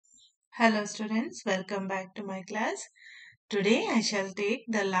Hello students, welcome back to my class. Today I shall take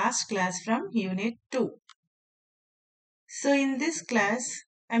the last class from Unit 2. So in this class,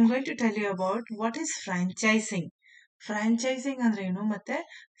 I'm going to tell you about what is franchising. Franchising ಅಂದ್ರೆ ಏನು ಮತ್ತೆ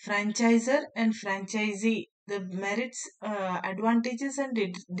franchisor and franchisee, the merits, advantages and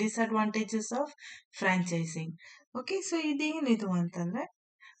disadvantages of franchising. Okay, so ಇದೇನಿದು ಅಂತಂದ್ರೆ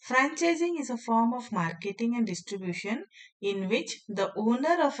franchising is a form of marketing and distribution in which the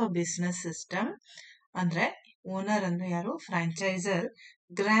owner of a business system, ಅಂದ್ರೆ owner ಅಂದ್ರೆ ಯಾರು ಫ್ರಾಂಚೈಸರ್,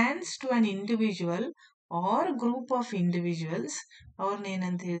 grants to an individual R group of individuals, ಅವ್ರನ್ನ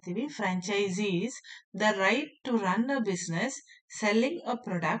ಏನಂತ ಹೇಳ್ತೀವಿ franchises, the right to run a business selling a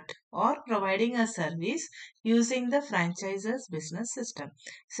product are providing a service using the ಫ್ರಾಂಚೈಸರ್ಸ್ business system.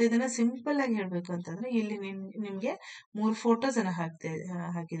 So ಇದನ್ನ simple ಆಗಿ ಹೇಳ್ಬೇಕು ಅಂತಂದ್ರೆ ಇಲ್ಲಿ ನಿಮ್ಗೆ 3 ಫೋಟೋಸ್ ಅನ್ನ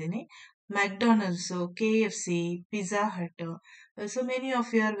ಹಾಕಿದ್ದೀನಿ. McDonald's, KFC, pizza hut. So many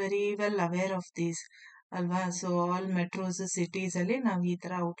of you are very well aware of these ಅಲ್ವಾ. So all metros cities ಅಲ್ಲಿ ನಾವು ಈ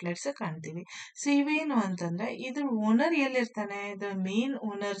ತರ ಔಟ್ಲೆಟ್ಸ್ ಕಾಣ್ತೀವಿ. ಸೊ ಇವೇನು ಅಂತಂದ್ರೆ ಇದ್ರ owner ಎಲ್ಲಿರ್ತಾನೆ, the main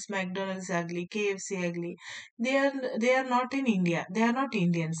owners McDonald's ಆಗ್ಲಿ KFC ಆಗ್ಲಿ, they are not in India, they are not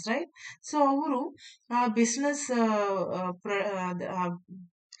Indians, right. So ಅವರು ಆ business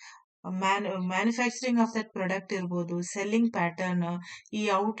manufacturing of that product ಇರ್ಬೋದು, ಸೆಲ್ಲಿಂಗ್ ಪ್ಯಾಟರ್ನ್, ಈ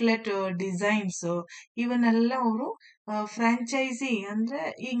ಔಟ್ಲೆಟ್ ಡಿಸೈನ್ಸ್, ಇವನ್ನೆಲ್ಲ ಅವರು ಫ್ರಾಂಚೈಸಿ ಅಂದ್ರೆ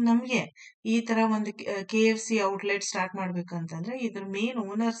ಈಗ ನಮ್ಗೆ ಈ ತರ ಒಂದು KFC ಔಟ್ಲೆಟ್ ಸ್ಟಾರ್ಟ್ ಮಾಡ್ಬೇಕಂತಂದ್ರೆ ಇದ್ರ ಮೇನ್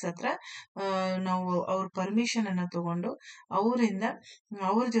ಓನರ್ಸ್ ಹತ್ರ ನಾವು ಅವ್ರ ಪರ್ಮಿಷನ್ ಅನ್ನ ತಗೊಂಡು ಅವರಿಂದ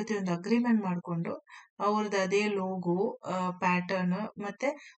ಅವ್ರ ಜೊತೆ ಒಂದು ಅಗ್ರಿಮೆಂಟ್ ಮಾಡ್ಕೊಂಡು ಅವ್ರದ್ದು ಅದೇ ಲೋಗೋ, ಪ್ಯಾಟರ್ನ್ ಮತ್ತೆ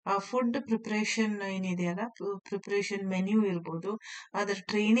ಆ ಫುಡ್ ಪ್ರಿಪರೇಷನ್ ಏನಿದೆಯಲ್ಲ, ಪ್ರಿಪರೇಷನ್ ಮೆನ್ಯೂ ಇರ್ಬೋದು, ಅದ್ರ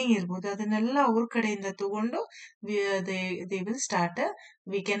ಟ್ರೈನಿಂಗ್ ಇರ್ಬೋದು, ಅದನ್ನೆಲ್ಲ ಅವ್ರ ಕಡೆಯಿಂದ ತಗೊಂಡು they will start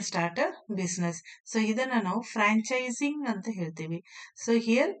we can start a business. So ಇದನ್ನ ನಾವು ಫ್ರಾಂಚೈಸಿಂಗ್ ಅಂತ ಹೇಳ್ತೀವಿ. ಸೊ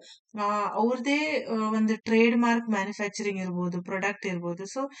ಹಿಯರ್ ಅವ್ರದೇ ಒಂದು ಟ್ರೇಡ್ ಮಾರ್ಕ್ ಮ್ಯಾನುಫ್ಯಾಕ್ಚರಿಂಗ್ ಇರ್ಬೋದು, ಪ್ರಾಡಕ್ಟ್ ಇರ್ಬೋದು.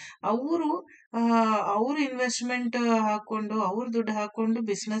 ಸೊ ಅವರು ಅವ್ರ ಇನ್ವೆಸ್ಟ್ಮೆಂಟ್ ಹಾಕೊಂಡು ಅವ್ರ ದುಡ್ಡು ಹಾಕೊಂಡು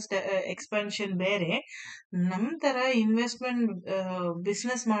ಬಿಸ್ನೆಸ್ ಎಕ್ಸ್ಪಾನ್ಷನ್ ಬೇರೆ. ನಮ್ ತರ ಇನ್ವೆಸ್ಟ್ಮೆಂಟ್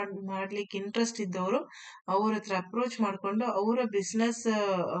ಬಿಸ್ನೆಸ್ ಮಾಡ್ಲಿಕ್ಕೆ ಇಂಟ್ರೆಸ್ಟ್ ಇದ್ದವರು ಅವ್ರ ಹತ್ರ ಅಪ್ರೋಚ್ ಮಾಡ್ಕೊಂಡು ಅವರ business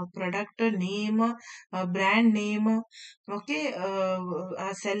product name, brand name, okay, ಆ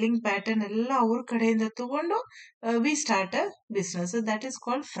ಸೆಲ್ಲಿಂಗ್ ಪ್ಯಾಟರ್ನ್ ಎಲ್ಲ ಅವ್ರ ಕಡೆಯಿಂದ ತಗೊಂಡು we start a business. That is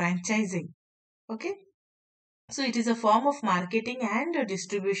called franchising. Okay, so it is a form of marketing and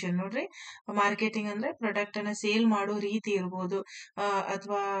distribution. ನೋಡ್ರಿ, ಮಾರ್ಕೆಟಿಂಗ್ ಅಂದ್ರೆ ಪ್ರಾಡಕ್ಟ್ ಅನ್ನ ಸೇಲ್ ಮಾಡೋ ರೀತಿ ಇರ್ಬೋದು,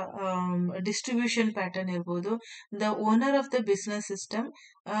 ಅಥವಾ ಡಿಸ್ಟ್ರಿಬ್ಯೂಷನ್ ಪ್ಯಾಟರ್ನ್ ಇರ್ಬೋದು. The owner of the business system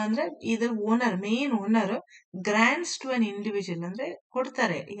ಅಂದ್ರೆ ಇದರ owner, main owner grants to an individual ಅಂದ್ರೆ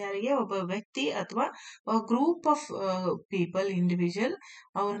ಕೊಡ್ತಾರೆ ಯಾರಿಗೆ, ಒಬ್ಬ ವ್ಯಕ್ತಿ ಅಥವಾ ಗ್ರೂಪ್ ಆಫ್ ಪೀಪಲ್, ಇಂಡಿವಿಜುವಲ್,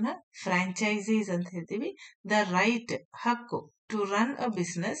 ಅವ್ರನ್ನ ಫ್ರಾಂಚೈಸೀಸ್ ಅಂತ ಹೇಳ್ತೀವಿ. ದ ರೈಟ್, ಹಕ್ಕು, to run a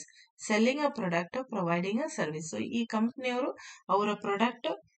business selling a product, providing a service. So ಈ ಕಂಪ್ನಿಯವರು ಅವರ ಪ್ರಾಡಕ್ಟ್,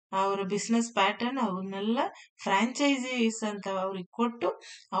 ಅವರ ಬಿಸ್ನೆಸ್ ಪ್ಯಾಟರ್ನ್ ಅವನ್ನೆಲ್ಲ ಫ್ರಾಂಚೈಸೀಸ್ ಅಂತ ಅವ್ರಿಗೆ ಕೊಟ್ಟು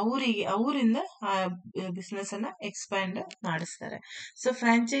ಅವರಿಂದ ಆ ಬಿಸ್ನೆಸ್ ಅನ್ನ ಎಕ್ಸ್ಪ್ಯಾಂಡ್ ಮಾಡಿಸ್ತಾರೆ. So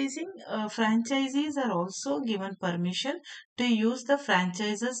franchises are also given permission to use the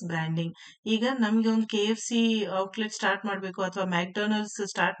franchises branding. ಈಗ ನಮ್ಗೆ ಒಂದು KFC ಔಟ್ಲೆಟ್ ಸ್ಟಾರ್ಟ್ ಮಾಡ್ಬೇಕು ಅಥವಾ ಮ್ಯಾಕ್ಡೊನಾಲ್ಡ್ಸ್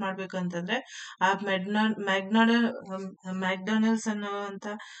ಸ್ಟಾರ್ಟ್ ಮಾಡ್ಬೇಕು ಅಂತಂದ್ರೆ ಆ ಮ್ಯಾಕ್ಡೊನಾಲ್ಡ್ಸ್ ಅನ್ನೋಂತ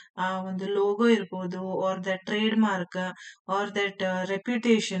ಆ ಒಂದು ಲೋಗೋ ಇರ್ಬೋದು, R that trade mark, R that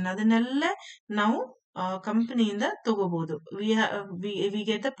reputation, ಅದನ್ನೆಲ್ಲ ನಾವು ಕಂಪನಿಯಿಂದ ತಗೋಬಹುದು. We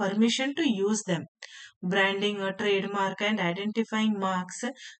get the permission to use them. Branding, trade mark and identifying marks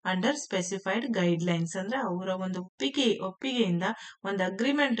under specified guide lines ಅಂದ್ರೆ ಅವರ ಒಂದು ಒಪ್ಪಿಗೆಯಿಂದ ಒಂದು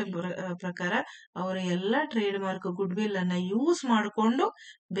ಅಗ್ರಿಮೆಂಟ್ ಪ್ರಕಾರ ಅವರ ಎಲ್ಲ ಟ್ರೇಡ್ ಮಾರ್ಕ್, ಗುಡ್ ವಿಲ್ ಅನ್ನ ಯೂಸ್ ಮಾಡಿಕೊಂಡು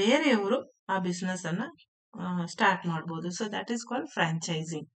ಬೇರೆಯವರು ಆ ಬಿಸ್ನೆಸ್ ಅನ್ನ ಸ್ಟಾರ್ಟ್ ಮಾಡಬಹುದು. So that is called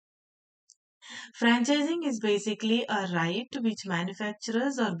franchising. Franchising is basically a right which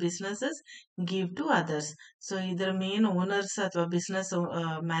manufacturers or businesses give to others. So ಇದರ ಮೇನ್ ಓನರ್ಸ್ ಅಥವಾ ಬಿಸ್ನೆಸ್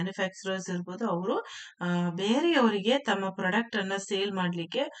ಮ್ಯಾನುಫ್ಯಾಕ್ಚರರ್ಸ್ ಇರ್ಬೋದು, ಅವರು ಬೇರೆಯವರಿಗೆ ತಮ್ಮ ಪ್ರಾಡಕ್ಟ್ ಅನ್ನ ಸೇಲ್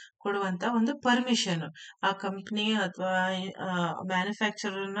ಮಾಡ್ಲಿಕ್ಕೆ ಕೊಡುವಂತ ಒಂದು ಪರ್ಮಿಷನ್. ಆ ಕಂಪ್ನಿ ಅಥವಾ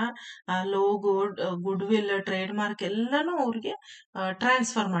ಮ್ಯಾನುಫ್ಯಾಕ್ಚರರ್ನ logo, good will, trade mark ಎಲ್ಲಾನು ಅವ್ರಿಗೆ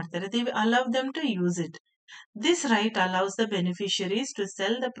ಟ್ರಾನ್ಸ್ಫರ್ ಮಾಡ್ತಾರೆ. They allow them to use it. This right allows the beneficiaries to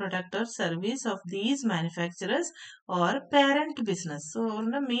sell the product or service of these manufacturers or parent business. So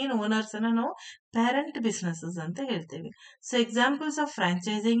ಅವ್ರನ್ನ main owners ಅನ್ನ ನಾವು parent businesses ಅಂತ ಹೇಳ್ತೇವೆ. So examples of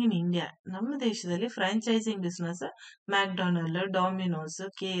franchising in India, ನಮ್ಮ ದೇಶದಲ್ಲಿ franchising business McDonald, Domino's,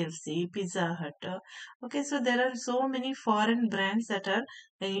 KFC, pizza hut. Okay, so there are so many foreign brands that are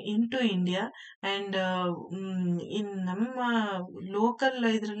in to India. And in ನಮ್ಮ local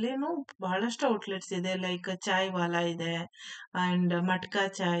ಇದ್ರಲ್ಲೇನು ಬಹಳಷ್ಟು outlets ಇದೆ. Like ಚಾಯ್ ವಾಲಾ ಇದೆ, and Matka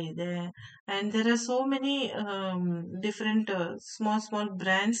Chai ಇದೆ, and there are so many different small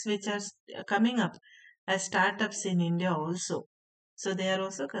brands which are coming up as startups in India also. So they are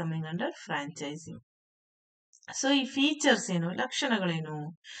also coming under franchising. So ಈ features ಏನು, ಲಕ್ಷಣಗಳೇನು?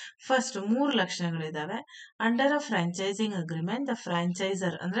 First 3 ಲಕ್ಷಣಗಳಿದಾವೆ. Under a franchising agreement the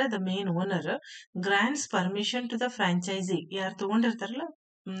ಫ್ರಾಂಚೈಸರ್ ಅಂದ್ರೆ the main owner grants permission to the franchise. ಯಾರು ತಗೊಂಡಿರ್ತಾರಲ್ಲ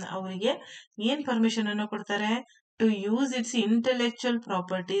ಅವರಿಗೆ ಏನ್ permission ಅನ್ನು ಕೊಡ್ತಾರೆ? To use it's intellectual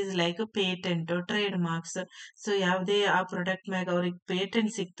properties like patent, trade marks. So ಯಾವುದೇ ಆ ಪ್ರಾಡಕ್ಟ್ ಮ್ಯಾಗ ಅವ್ರಿಗೆ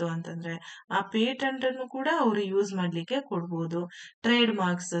ಪೇಟೆಂಟ್ ಸಿಕ್ತು ಅಂತಂದ್ರೆ ಆ ಪೇಟೆಂಟ್ ಅನ್ನು ಕೂಡ ಅವ್ರು ಯೂಸ್ ಮಾಡ್ಲಿಕ್ಕೆ ಕೊಡ್ಬೋದು. Trade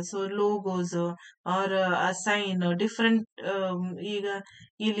marks, so logos R sign different, ಈಗ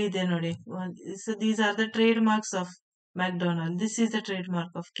ಇಲ್ಲಿದೆ ನೋಡಿ. So these are the trade marks of McDonald, this is the trade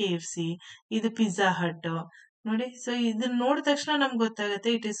mark of KFC, ಇದು ಪಿಜ್ಜಾ ಹಟ್ ನೋಡಿ. ಸೊ ಇದನ್ನ ನೋಡಿದ ತಕ್ಷಣ ನಮ್ಗೆ ಗೊತ್ತಾಗುತ್ತೆ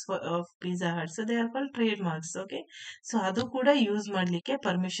it is of pizza hut. So they are called trade marks. Okay, so ಅದು ಕೂಡ ಯೂಸ್ ಮಾಡ್ಲಿಕ್ಕೆ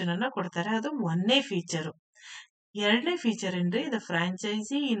ಪರ್ಮಿಷನ್ ಅನ್ನ ಕೊಡ್ತಾರೆ. ಅದು ಒಂದನೇ ಫೀಚರ್. ಎರಡನೇ ಫೀಚರ್ ಏನ್ರಿ, the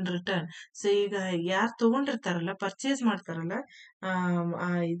franchise in return. So ಈಗ ಯಾರು ತಗೊಂಡಿರ್ತಾರಲ್ಲ, ಪರ್ಚೇಸ್ ಮಾಡ್ತಾರಲ್ಲ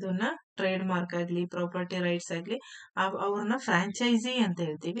ಇದನ್ನ, ಟ್ರೇಡ್ ಮಾರ್ಕ್ ಆಗ್ಲಿ ಪ್ರಾಪರ್ಟಿ ರೈಟ್ಸ್ ಆಗ್ಲಿ, ಅವ್ರನ್ನ ಫ್ರಾಂಚೈಸಿ ಅಂತ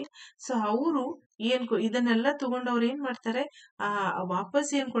ಹೇಳ್ತೀವಿ. ಸೊ ಅವರು ಇದನ್ನೆಲ್ಲ ತಗೊಂಡು ಅವ್ರು ಏನ್ ಮಾಡ್ತಾರೆ,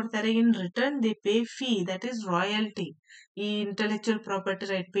 ವಾಪಸ್ ಏನ್ ಕೊಡ್ತಾರೆ? In return the pay fee, that is royalty. ಈ intellectual property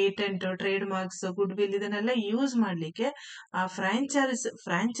right, patent, trade marks, good will ಇದನ್ನೆಲ್ಲ ಯೂಸ್ ಮಾಡ್ಲಿಕ್ಕೆ ಆ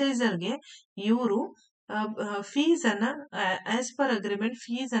ಫ್ರಾಂಚೈಸರ್ಗೆ ಇವರು ಫೀಸ್ ಅನ್ನ ಆಸ್ ಪರ್ ಅಗ್ರಿಮೆಂಟ್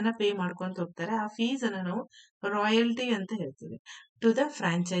ಫೀಸ್ ಅನ್ನ ಪೇ ಮಾಡ್ಕೊಂತ ಹೋಗ್ತಾರೆ. ಆ ಫೀಸ್ ಅನ್ನ ನಾವು ರಾಯಲ್ಟಿ ಅಂತ ಹೇಳ್ತೀವಿ to the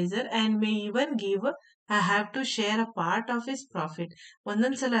ಫ್ರಾಂಚೈಸರ್, and May even give have to share a part of his profit.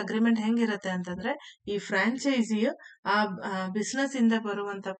 ಒಂದೊಂದ್ಸಲ ಅಗ್ರಿಮೆಂಟ್ ಹೆಂಗಿರತ್ತೆ ಅಂತಂದ್ರೆ, ಈ ಫ್ರಾಂಚೈಸಿಯ ಆ ಬಿಸ್ನೆಸ್ ಇಂದ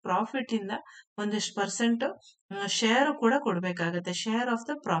ಬರುವಂತ ಪ್ರಾಫಿಟ್ ಇಂದ ಒಂದಿಷ್ಟು ಪರ್ಸೆಂಟ್ ಶೇರ್ ಕೂಡ ಕೊಡ್ಬೇಕಾಗತ್ತೆ, ಶೇರ್ ಆಫ್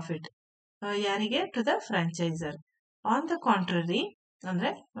ದ ಪ್ರಾಫಿಟ್. ಯಾರಿಗೆ? To the ಫ್ರಾಂಚೈಸರ್. On the contrary ಅಂದ್ರೆ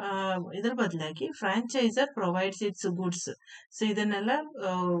ಇದ್ರ ಬದಲಾಗಿ ಫ್ರಾಂಚೈಸರ್ ಪ್ರೊವೈಡ್ಸ್ ಇಟ್ಸ್ ಗುಡ್ಸ್. ಸೊ ಇದನ್ನೆಲ್ಲ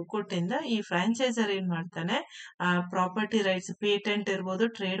ಕೊಟ್ಟಿಂದ ಈ ಫ್ರಾಂಚೈಸರ್ ಏನ್ ಮಾಡ್ತಾನೆ, ಪ್ರಾಪರ್ಟಿ ರೈಟ್ಸ್, ಪೇಟೆಂಟ್ ಇರ್ಬೋದು,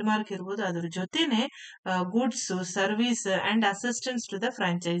 ಟ್ರೇಡ್ ಮಾರ್ಕ್ ಇರ್ಬೋದು, ಅದ್ರ ಜೊತೆನೆ goods, service and assistance to the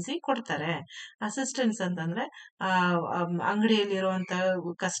franchise ಕೊಡ್ತಾರೆ. ಅಸಿಸ್ಟೆನ್ಸ್ ಅಂತಂದ್ರೆ ಅಂಗಡಿಯಲ್ಲಿರುವಂತ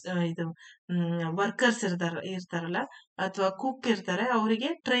ಇದು ವರ್ಕರ್ಸ್ ಇರ್ತಾರಲ್ಲ, ಅಥವಾ ಕುಕ್ ಇರ್ತಾರೆ, ಅವರಿಗೆ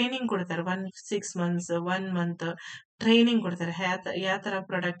ಟ್ರೈನಿಂಗ್ ಕೊಡ್ತಾರೆ. 6 months 1 month ಟ್ರೈನಿಂಗ್ ಕೊಡ್ತಾರೆ. ಯಾವ ತರ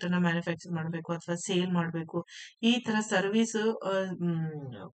ಪ್ರಾಡಕ್ಟ್ ಅನ್ನ ಮ್ಯಾನುಫ್ಯಾಕ್ಚರ್ ಮಾಡಬೇಕು ಅಥವಾ ಸೇಲ್ ಮಾಡಬೇಕು, ಈ ತರ ಸರ್ವಿಸ್,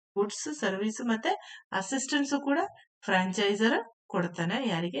 ಗುಡ್ಸ್, ಸರ್ವಿಸ್ ಮತ್ತೆ ಅಸಿಸ್ಟೆನ್ಸ್ ಕೂಡ ಫ್ರಾಂಚೈಸರ್ ಕೊಡ್ತಾನೆ.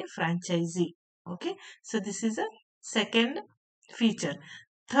 ಯಾರಿಗೆ? Franchise. Okay, so this is a second feature.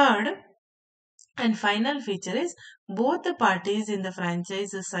 Third and final feature is both the parties in the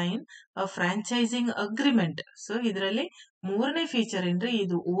franchise sign a franchising agreement. So ಇದರಲ್ಲಿ ಮೂರನೇ ಫೀಚರ್ ಏನ್ರಿ,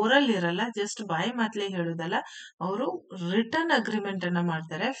 ಇದು ಓರಲ್ ಇರಲ್ಲ, ಜಸ್ಟ್ ಬಾಯಿ ಮಾತ್ಲೆ ಹೇಳುದಲ್ಲ, ಅವರು ರಿಟರ್ನ್ ಅಗ್ರಿಮೆಂಟ್ ಅನ್ನ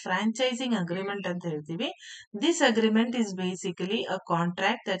ಮಾಡ್ತಾರೆ. ಫ್ರಾಂಚೈಸಿಂಗ್ ಅಗ್ರಿಮೆಂಟ್ ಅಂತ ಹೇಳ್ತೀವಿ. This agreement is basically a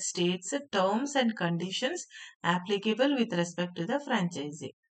contract that States terms and conditions applicable with respect to the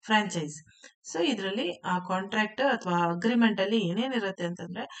franchise. So ಇದರಲ್ಲಿ ಆ ಕಾಂಟ್ರಾಕ್ಟ್ ಅಥವಾ ಅಗ್ರಿಮೆಂಟ್ ಅಲ್ಲಿ ಏನೇನಿರುತ್ತೆ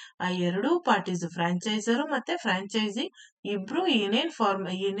ಅಂತಂದ್ರೆ, ಆ ಎರಡೂ ಪಾರ್ಟೀಸ್, ಫ್ರಾಂಚೈಸರು ಮತ್ತೆ ಫ್ರಾಂಚೈಸಿ ಇಬ್ರು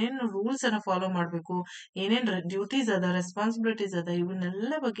ಏನೇನ್ ರೂಲ್ಸ್ ಅನ್ನ ಫಾಲೋ ಮಾಡ್ಬೇಕು, ಏನೇನ್ ಡ್ಯೂಟೀಸ್ ಅದ, ರೆಸ್ಪಾನ್ಸಿಬಿಲಿಟೀಸ್ ಅದ,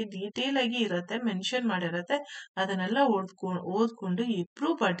 ಇವನ್ನೆಲ್ಲ ಬಗ್ಗೆ ಡೀಟೇಲ್ ಆಗಿ ಇರತ್ತೆ, ಮೆನ್ಷನ್ ಮಾಡಿರತ್ತೆ. ಅದನ್ನೆಲ್ಲ ಓದ್ಕೊಂಡು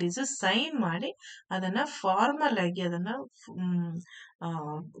ಇಬ್ರು ಪಾರ್ಟೀಸ್ ಸೈನ್ ಮಾಡಿ ಅದನ್ನ ಫಾರ್ಮಲ್ ಆಗಿ ಅದನ್ನ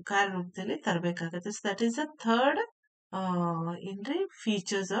ಕಾರ್ಯರೂಪದಲ್ಲಿ ತರಬೇಕಾಗತ್ತೆ. So that is the third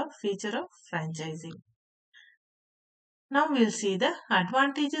feature of franchising. Now we'll see the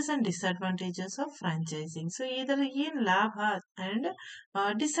advantages and disadvantages of franchising. So either in labha and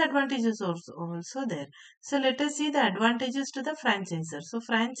disadvantages also there. So let us see the advantages to the franchisor. So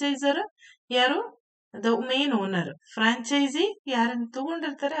franchisor yaru? The main owner. Franchisee ಯಾರನ್ನ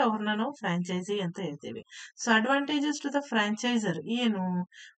ತಗೊಂಡಿರ್ತಾರೆ ಅವ್ರನ್ನ ನಾವು franchise ಅಂತ ಹೇಳ್ತೀವಿ. So advantages to the ಫ್ರಾಂಚೈಸರ್ ಏನು?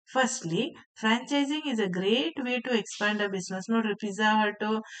 Firstly, franchising is a great way to expand a business. ನೋಡ್ರಿ, pizza ಹಟ್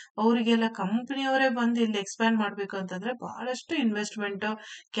ಅವರಿಗೆಲ್ಲ ಕಂಪನಿಯವರೇ ಬಂದು ಇಲ್ಲಿ ಎಕ್ಸ್ಪ್ಯಾಂಡ್ ಮಾಡ್ಬೇಕು ಅಂತಂದ್ರೆ ಬಹಳಷ್ಟು ಇನ್ವೆಸ್ಟ್ಮೆಂಟ್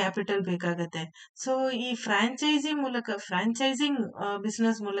ಕ್ಯಾಪಿಟಲ್ ಬೇಕಾಗತ್ತೆ. ಸೊ ಈ ಫ್ರಾಂಚೈಸಿಂಗ್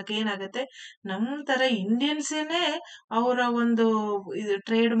ಬಿಸ್ನೆಸ್ ಮೂಲಕ ಏನಾಗತ್ತೆ, ನಮ್ ತರ ಇಂಡಿಯನ್ಸೇನೆ ಅವರ ಒಂದು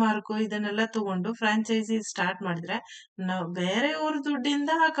ಟ್ರೇಡ್ ಮಾರ್ಕ್ ಇದನ್ನೆಲ್ಲ ತಗೊಂಡು ಫ್ರಾಂಚೈಸಿ ಸ್ಟಾರ್ಟ್ ಮಾಡಿದ್ರೆ ನಾವು ಬೇರೆಯವ್ರ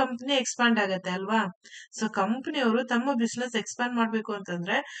ದುಡ್ಡಿಂದ ಆ ಕಂಪನಿ ಎಕ್ಸ್ಪಾಂಡ್ ಆಗತ್ತೆ ಅಲ್ವಾ. ಸೊ ಕಂಪನಿಯವರು ತಮ್ಮ ಬಿಸ್ನೆಸ್ ಎಕ್ಸ್ಪಾಂಡ್ ಮಾಡ್ಬೇಕು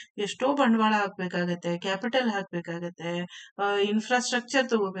ಅಂತಂದ್ರೆ ಎಷ್ಟೋ ಬಂಡವಾಳ ಹಾಕ್ಬೇಕಾಗತ್ತೆ, ಕ್ಯಾಪಿಟಲ್ ಹಾಕ್ಬೇಕಾಗತ್ತೆ, ಇನ್ಫ್ರಾಸ್ಟ್ರಕ್ಚರ್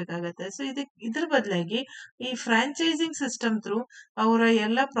ತಗೋಬೇಕಾಗತ್ತೆ. ಸೊ ಇದ್ರ ಬದಲಾಗಿ ಈ ಫ್ರಾಂಚೈಸಿಂಗ್ ಸಿಸ್ಟಮ್ ಥ್ರೂ ಅವರ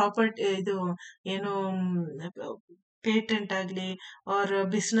ಎಲ್ಲ ಪ್ರಾಪರ್ಟಿ ಇದು ಏನು ಪೇಟೆಂಟ್ ಆಗ್ಲಿ ಅವ್ರ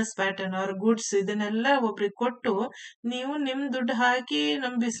ಬಿಸ್ನೆಸ್ ಪ್ಯಾಟರ್ನ್ ಅವ್ರ ಗುಡ್ಸ್ ಇದನ್ನೆಲ್ಲ ಒಬ್ರಿಗೆ ಕೊಟ್ಟು ನೀವು ನಿಮ್ ದುಡ್ಡು ಹಾಕಿ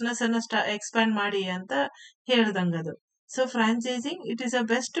ನಮ್ ಬಿಸ್ನೆಸ್ ಅನ್ನ ಎಕ್ಸ್ಪ್ಯಾಂಡ್ ಮಾಡಿ ಅಂತ ಹೇಳ್ದಂಗದು. So franchising, it is a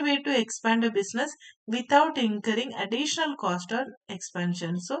best way to expand a business without incurring additional cost or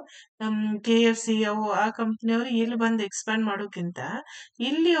expansion. So KFC ಅವು ಆ ಕಂಪ್ನಿಯವರು ಇಲ್ಲಿ ಬಂದು ಎಕ್ಸ್ಪ್ಯಾಂಡ್ ಮಾಡೋಕ್ಕಿಂತ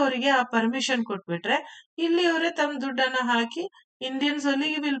ಇಲ್ಲಿ ಅವರಿಗೆ ಆ ಪರ್ಮಿಷನ್ ಕೊಟ್ಬಿಟ್ರೆ ಇಲ್ಲಿ ಅವರೇ ತಮ್ಮ ದುಡ್ಡನ್ನ ಹಾಕಿ Indians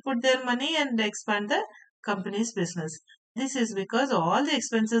only will put their money and expand the company's business. This is because all the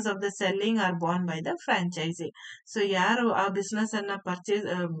expenses of the selling are borne by the franchisee. So ಯಾರು ಆ ಬಿಸ್ನೆಸ್ ಅನ್ನ ಪರ್ಚೇಸ್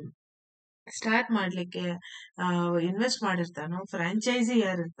ಸ್ಟಾರ್ಟ್ ಮಾಡ್ಲಿಕ್ಕೆ ಇನ್ವೆಸ್ಟ್ ಮಾಡಿರ್ತಾನೋ, ಫ್ರಾಂಚೈಸಿ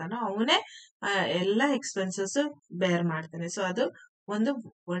ಯಾರು ಇರ್ತಾನೋ ಅವನೇ ಎಲ್ಲ expenses ಬೇರ್ ಮಾಡ್ತಾನೆ. So ಅದು ಒಂದು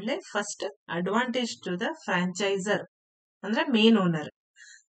ಒಳ್ಳೆ ಫಸ್ಟ್ ಅಡ್ವಾಂಟೇಜ್ ಟು ದ ಫ್ರಾಂಚೈಸರ್ ಅಂದ್ರೆ main owner.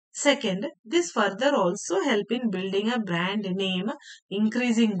 Second, this further also help in building a brand name,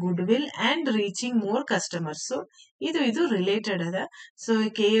 increasing goodwill and reaching more customers. So ಇದು ರಿಲೇಟೆಡ್ ಅದ. ಸೊ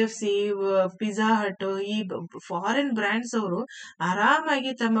KFC, ಪಿಜ್ಜಾ ಹಟ್, ಈ ಫಾರಿನ್ ಬ್ರ್ಯಾಂಡ್ಸ್ ಅವರು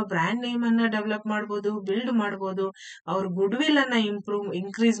ಆರಾಮಾಗಿ ತಮ್ಮ ಬ್ರ್ಯಾಂಡ್ ನೇಮ್ ಅನ್ನ develop ಮಾಡ್ಬೋದು, build ಮಾಡ್ಬೋದು, ಅವ್ರ ಗುಡ್ ವಿಲ್ ಅನ್ನ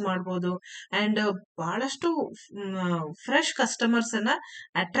ಇನ್ಕ್ರೀಸ್ ಮಾಡ್ಬೋದು ಅಂಡ್ ಬಹಳಷ್ಟು ಫ್ರೆಶ್ ಕಸ್ಟಮರ್ಸ್ ಅನ್ನ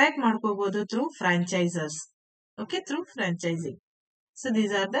ಅಟ್ರಾಕ್ಟ್ ಮಾಡ್ಕೋಬಹುದು through ಫ್ರಾಂಚೈಸರ್ಸ್. Okay, through franchising. So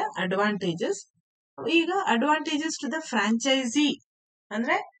these are the advantages. ಈಗ ಅಡ್ವಾಂಟೇಜಸ್ ಟು ದ ಫ್ರಾಂಚೈಸಿ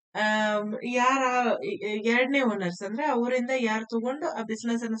ಅಂದ್ರೆ ಯಾರ ಎರಡನೇ ಓನರ್ಸ್ ಅಂದ್ರೆ ಅವರಿಂದ ಯಾರು ತಗೊಂಡು ಆ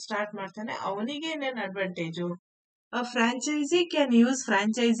ಬಿಸ್ನೆಸ್ ಅನ್ನು ಸ್ಟಾರ್ಟ್ ಮಾಡ್ತಾನೆ ಅವನಿಗೆ ಏನೇನು advantage. franchisee can use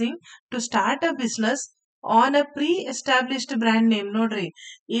franchising to start a business on a pre-established brand name. ನೋಡ್ರಿ,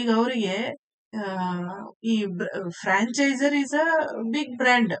 ಈಗ ಅವರಿಗೆ ಈ ಫ್ರಾಂಚೈಸರ್ is a big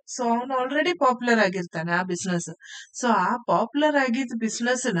brand. So ಅವನು ಆಲ್ರೆಡಿ ಪಾಪ್ಯುಲರ್ ಆಗಿರ್ತಾನೆ ಆ ಬಿಸ್ನೆಸ್. ಸೊ ಆ ಪಾಪ್ಯುಲರ್ ಆಗಿದ್ದ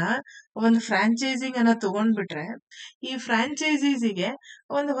ಬಿಸ್ನೆಸ್ ನ ಒಂದು ಫ್ರಾಂಚೈಸಿಂಗ್ ಅನ್ನ ತಗೊಂಡ್ಬಿಟ್ರೆ ಈ ಫ್ರಾಂಚೈಸೀಸಿಗೆ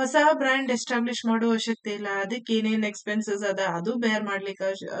ಒಂದು ಹೊಸ ಬ್ರ್ಯಾಂಡ್ ಎಸ್ಟಾಬ್ಲಿಷ್ ಮಾಡೋ ಅವಶ್ಯಕತೆ ಇಲ್ಲ, ಅದಕ್ಕೆ ಏನೇನ್ ಎಕ್ಸ್ಪೆನ್ಸಸ್ ಅದ ಅದು ಬೇರ್ ಮಾಡ್ಲಿಕ್ಕೆ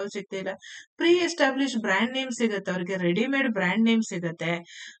ಅವಶ್ಯಕತೆ ಇಲ್ಲ. ಪ್ರೀ ಎಸ್ಟಾಬ್ಲಿಷ್ ಬ್ರ್ಯಾಂಡ್ ನೇಮ್ ಸಿಗುತ್ತೆ ಅವ್ರಿಗೆ, ರೆಡಿಮೇಡ್ ಬ್ರ್ಯಾಂಡ್ ನೇಮ್ ಸಿಗುತ್ತೆ.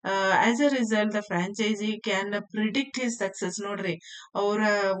 As a result the franchise can predict his success. ನೋಡ್ರಿ, ಅವರ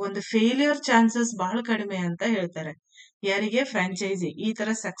ಒಂದು ಫೇಲ್ಯೂರ್ ಚಾನ್ಸಸ್ ಬಹಳ ಕಡಿಮೆ ಅಂತ ಹೇಳ್ತಾರೆ. ಯಾರಿಗೆ? ಫ್ರಾಂಚೈಸಿ. ಈ ತರ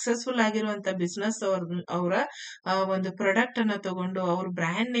ಸಕ್ಸಸ್ಫುಲ್ ಆಗಿರುವಂತ ಬಿಸ್ನೆಸ್ ಅವರ ಒಂದು ಪ್ರಾಡಕ್ಟ್ ಅನ್ನ ತಗೊಂಡು, ಅವ್ರ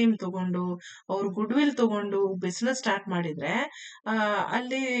ಬ್ರ್ಯಾಂಡ್ ನೇಮ್ ತಗೊಂಡು, ಅವ್ರ ಗುಡ್ ವಿಲ್ ತಗೊಂಡು ಬಿಸ್ನೆಸ್ ಸ್ಟಾರ್ಟ್ ಮಾಡಿದ್ರೆ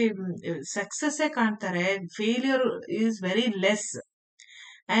ಅಲ್ಲಿ ಸಕ್ಸಸ್ ಕಾಣ್ತಾರೆ. Failure is very less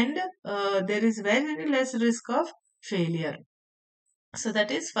and there is very less risk of failure. So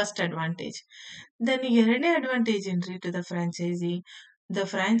that is first advantage. Then ಎರಡನೇ ಅಡ್ವಾಂಟೇಜ್ ಏನ್ರಿ to the franchise? The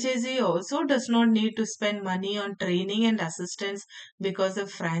franchisee also does not need to spend money on training and assistance because the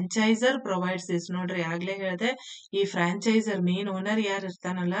franchisor provides this. ನೋಡ್ರಿ, ಆಗ್ಲೇ ಹೇಳ್ದೆ, ಈ ಫ್ರಾಂಚೈಸರ್ main owner ಯಾರು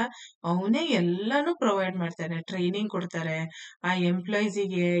ಇರ್ತಾನಲ್ಲ ಅವನೇ ಎಲ್ಲಾನು provide ಮಾಡ್ತಾನೆ, ಟ್ರೈನಿಂಗ್ ಕೊಡ್ತಾರೆ ಆ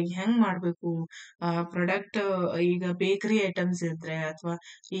ಎಂಪ್ಲಾಯೀಸಿಗೆ ಹೆಂಗ್ ಮಾಡ್ಬೇಕು ಪ್ರಾಡಕ್ಟ್. ಈಗ ಬೇಕರಿ ಐಟಮ್ಸ್ ಇದ್ರೆ ಅಥವಾ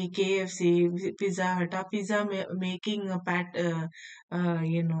ಈ KFC, ಪಿಜ್ಜಾ ಹಟ್, ಆ ಪಿಜ್ಜಾ ಮೇಕಿಂಗ್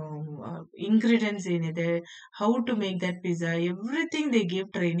ಏನು ಇಂಗ್ರೀಡಿಯೆಂಟ್ಸ್ ಏನಿದೆ, how to make that pizza, everything they give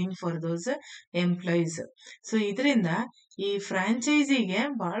training for those employees. So ಇದರಿಂದ ಈ ಫ್ರಾಂಚೈಸಿಗೆ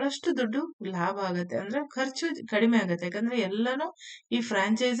ಬಹಳಷ್ಟು ದುಡ್ಡು ಲಾಭ ಆಗತ್ತೆ, ಅಂದ್ರೆ ಖರ್ಚು ಕಡಿಮೆ ಆಗತ್ತೆ. ಯಾಕಂದ್ರೆ ಎಲ್ಲಾನು ಈ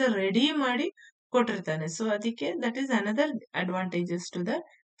ಫ್ರಾಂಚೈಸರ್ ರೆಡಿ ಮಾಡಿ ಕೊಟ್ಟಿರ್ತಾನೆ. ಸೊ ಅದಕ್ಕೆ that is another advantages to the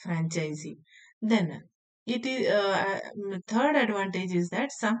franchisee. Then it is third advantage is that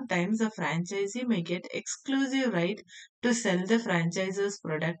sometimes a franchisee may get exclusive right to sell the franchisor's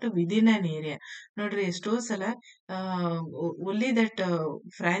product within an area. ನೋಡ್ರಿ, ಎಷ್ಟೋ ಸಲ only that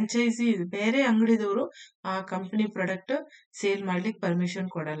franchise ಬೇರೆ ಅಂಗಡಿದವರು ಆ company product sale ಮಾಡ್ಲಿಕ್ಕೆ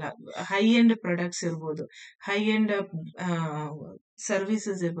permission ಕೊಡಲ್ಲ. High end products ಇರ್ಬೋದು, high end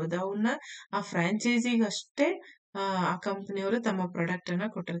services ಇರ್ಬೋದು, ಅವನ್ನ ಆ ಫ್ರಾಂಚೈಸಿಗೆ ಅಷ್ಟೇ ಆ ಕಂಪನಿಯವರು ತಮ್ಮ ಪ್ರಾಡಕ್ಟ್ ಅನ್ನ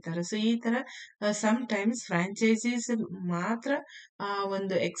ಕೊಟ್ಟಿರ್ತಾರೆ. ಸೊ ಈ ತರ ಸಮ್ ಟೈಮ್ಸ್ ಫ್ರಾಂಚೈಸೀಸ್ ಮಾತ್ರ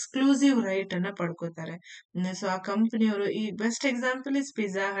ಒಂದು ಎಕ್ಸ್ಕ್ಲೂಸಿವ್ ರೈಟ್ ಅನ್ನ ಪಡ್ಕೋತಾರೆ. ಸೊ ಆ ಕಂಪನಿಯವರು, ಈ best example is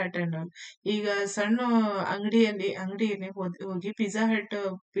pizza hut and all. ಈಗ ಸಣ್ಣ ಅಂಗಡಿಯಲ್ಲಿ ಹೋಗಿ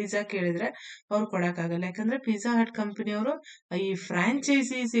ಪಿಜ್ಜಾ ಕೇಳಿದ್ರೆ ಅವ್ರು ಕೊಡಕ್ಕಾಗಲ್ಲ. ಯಾಕಂದ್ರೆ ಪಿಜ್ಜಾ ಹಟ್ ಕಂಪನಿಯವರು ಈ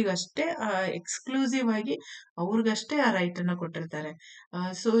ಫ್ರಾಂಚೈಸೀಸಿಗಷ್ಟೇ ಎಕ್ಸ್ಕ್ಲೂಸಿವ್ ಆಗಿ ಅವ್ರಿಗಷ್ಟೇ ಆ ರೈಟ್ ಅನ್ನ ಕೊಟ್ಟಿರ್ತಾರೆ.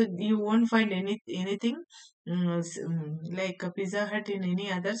 So you won't find anything like a Pizza Hut in any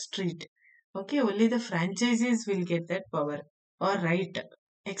other street. Okay, only the franchisees will get that power or right,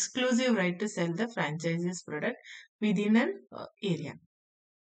 exclusive right to sell the franchisee's product within an area.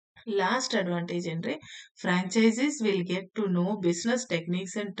 Last advantage ಏನ್ರಿ? Franchises will get to know business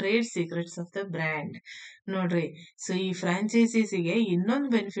techniques and trade secrets of the brand. ನೋಡ್ರಿ, so ಈ ಫ್ರಾಂಚೈಸೀಸಿಗೆ ಇನ್ನೊಂದು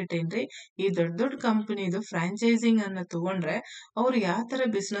benefit ಏನ್ರಿ? ಈ ದೊಡ್ಡ ದೊಡ್ಡ ಕಂಪನಿದು franchising ಅನ್ನ ತಗೊಂಡ್ರೆ ಅವ್ರು ಯಾವ ತರ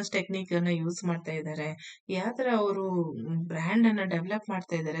ಬಿಸ್ನೆಸ್ ಟೆಕ್ನಿಕ್ ಅನ್ನ ಯೂಸ್ ಮಾಡ್ತಾ ಇದ್ದಾರೆ, ಯಾವ ತರ ಅವರು ಬ್ರ್ಯಾಂಡ್ ಅನ್ನ ಡೆವಲಪ್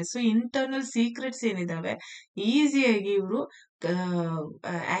ಮಾಡ್ತಾ ಇದ್ದಾರೆ. ಸೊ ಇಂಟರ್ನಲ್ ಸೀಕ್ರೆಟ್ಸ್ ಏನಿದಾವೆ ಈಸಿಯಾಗಿ ಇವರು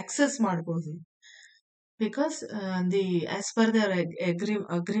ಆಕ್ಸೆಸ್ ಮಾಡಬಹುದು. because the as per the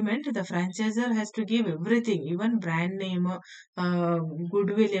agreement, the franchisor has to give everything, even brand name, uh,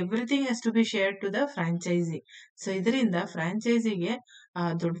 goodwill, everything has to be shared to the franchisee. So ಇದರಿಂದ ಫ್ರಾಂಚೈಸಿಗೆ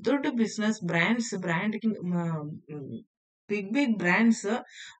ದೊಡ್ಡ ದೊಡ್ಡ business brand big brands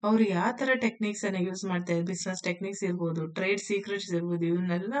ಅವ್ರು ಯಾವ ತರ techniques ಅನ್ನ use ಮಾಡ್ತಾರೆ, business techniques ಇರ್ಬೋದು, trade secrets ಇರ್ಬೋದು,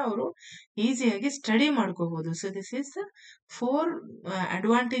 ಇವನ್ನೆಲ್ಲ ಅವರು ಈಸಿಯಾಗಿ ಸ್ಟಡಿ ಮಾಡ್ಕೋಬಹುದು. So this is the 4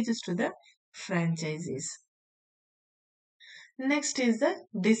 advantages to the franchisees. Next is the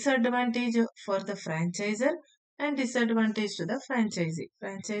disadvantage for the franchisor and disadvantage to the franchisee.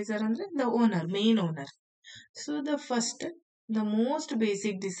 Franchisor ಅಂದ್ರೆ the owner, main owner. So the first, the most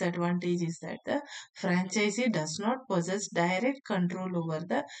basic disadvantage is that the franchisee does not possess direct control over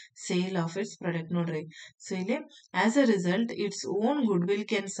the sale of its product. Nodri. So ಇಲ್ಲಿ, as a result, its own goodwill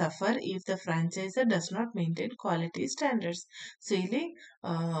can suffer if the franchisor does not maintain quality standards. So ಇಲ್ಲಿ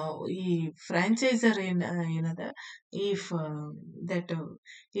ಈ franchisor ಏನದ, if that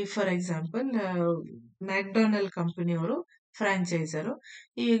if for example McDonald ಕಂಪನಿಯವರು ಫ್ರಾಂಚೈಸರು,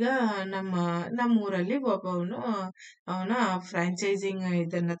 ಈಗ ನಮ್ಮ ಊರಲ್ಲಿ ಒಬ್ಬವನು ಅವನ franchising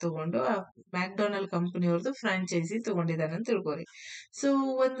ಇದನ್ನ ತಗೊಂಡು ಮ್ಯಾಕ್ಡೊನಾಲ್ಡ್ ಕಂಪನಿಯವ್ರದ್ದು ಫ್ರಾಂಚೈಸಿ ತಗೊಂಡಿದ್ದಾನೆ ಅಂತ ತಿಳ್ಕೊರಿ. ಸೊ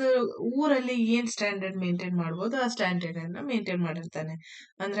ಒಂದು ಊರಲ್ಲಿ ಏನ್ ಸ್ಟ್ಯಾಂಡರ್ಡ್ ಮೇಂಟೈನ್ ಮಾಡ್ಬೋದು ಆ ಸ್ಟ್ಯಾಂಡರ್ಡ್ ಅನ್ನ ಮೇಂಟೈನ್ ಮಾಡಿರ್ತಾನೆ.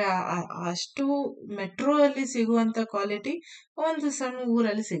 ಅಂದ್ರೆ ಅಷ್ಟು ಮೆಟ್ರೋ ಅಲ್ಲಿ ಸಿಗುವಂತ ಕ್ವಾಲಿಟಿ ಒಂದು ಸಣ್ಣ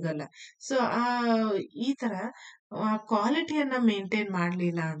ಊರಲ್ಲಿ ಸಿಗಲ್ಲ. ಸೊ ಈ ತರ ಕ್ವಾಲಿಟಿಯನ್ನ ಮೇಂಟೈನ್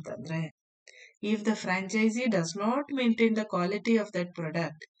ಮಾಡ್ಲಿಲ್ಲ ಅಂತಂದ್ರೆ, if the franchisee does not maintain the quality of that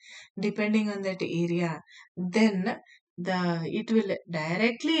product depending on that area, then it will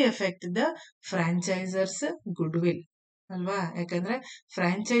directly affect the franchisor's goodwill ಅಲ್ವಾ. ಯಾಕಂದ್ರೆ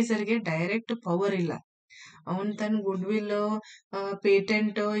ಫ್ರಾಂಚೈಸರ್ಗೆ ಡೈರೆಕ್ಟ್ ಪವರ್ ಇಲ್ಲ, ಅವನ್ ತನ್ನ ಗುಡ್ವಿಲ್,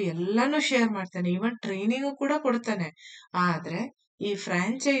 ಪೇಟೆಂಟ್ ಎಲ್ಲಾನು ಶೇರ್ ಮಾಡ್ತಾನೆ, ಈವನ್ ಟ್ರೈನಿಂಗ್ ಕೂಡ ಕೊಡ್ತಾನೆ. ಆದ್ರೆ ಈ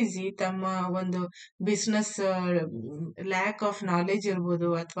ಫ್ರಾಂಚೈಸಿ ತಮ್ಮ ಒಂದು ಬಿಸ್ನೆಸ್ ಲ್ಯಾಕ್ ಆಫ್ ನಾಲೆಜ್ ಇರ್ಬೋದು,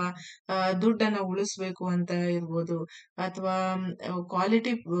 ಅಥವಾ ದುಡ್ಡನ್ನ ಉಳಿಸ್ಬೇಕು ಅಂತ ಇರ್ಬೋದು, ಅಥವಾ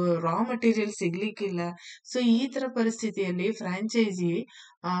ಕ್ವಾಲಿಟಿ ರಾ ಮಟೀರಿಯಲ್ ಸಿಗ್ಲಿಕ್ಕಿಲ್ಲ. ಸೊ ಈ ತರ ಪರಿಸ್ಥಿತಿಯಲ್ಲಿ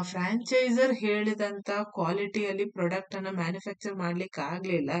ಫ್ರಾಂಚೈಸರ್ ಹೇಳಿದಂತ ಕ್ವಾಲಿಟಿಯಲ್ಲಿ ಪ್ರಾಡಕ್ಟ್ ಅನ್ನ ಮ್ಯಾನುಫ್ಯಾಕ್ಚರ್ ಮಾಡ್ಲಿಕ್ಕೆ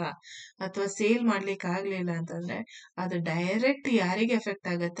ಆಗ್ಲಿಲ್ಲ ಅಥವಾ ಸೇಲ್ ಮಾಡ್ಲಿಕ್ಕೆ ಆಗ್ಲಿಲ್ಲ ಅಂತಂದ್ರೆ, ಅದು ಡೈರೆಕ್ಟ್ ಯಾರಿಗೆ ಎಫೆಕ್ಟ್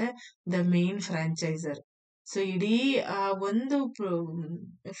ಆಗತ್ತೆ, ದ ಮೇನ್ ಫ್ರಾಂಚೈಸರ್. ಸೊ ಇಡೀ ಆ ಒಂದು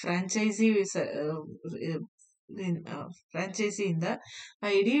ಫ್ರಾಂಚೈಸಿಯಿಂದ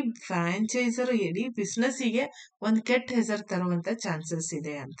ಇಡೀ ಫ್ರಾಂಚೈಸರ್ ಇಡೀ ಬಿಸ್ನೆಸ್ಸಿಗೆ ಒಂದು ಕೆಟ್ಟ ಹೆಸರು ತರುವಂತ ಚಾನ್ಸಸ್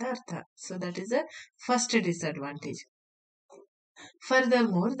ಇದೆ ಅಂತ ಅರ್ಥ. So that is the first disadvantage.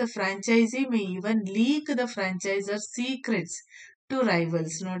 Furthermore, the franchisee may even leak the franchisor's secrets to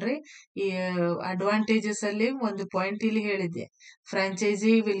rivals. ನೋಡ್ರಿ, ಈ ಅಡ್ವಾಂಟೇಜಸ್ ಅಲ್ಲಿ ಒಂದು ಪಾಯಿಂಟ್ ಇಲ್ಲಿ ಹೇಳಿದ್ದೆ,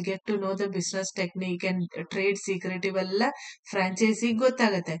 franchise will get to know the business technique and trade secret, ಇವೆಲ್ಲ ಫ್ರಾಂಚೈಸಿ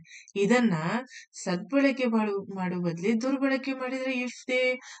ಗೊತ್ತಾಗತ್ತೆ. ಇದನ್ನ ಸದ್ಬಳಕೆ ಮಾಡೋ ಬದ್ಲಿ ದುರ್ಬಳಕೆ ಮಾಡಿದ್ರೆ, if they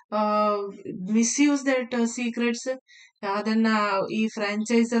misuse that secrets, ಅದನ್ನ ಈ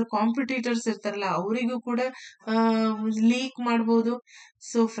ಫ್ರಾಂಚೈಸರ್ ಕಾಂಪಿಟೇಟರ್ಸ್ ಇರ್ತಾರಲ್ಲ ಅವರಿಗೂ ಕೂಡ ಲೀಕ್ ಮಾಡಬಹುದು.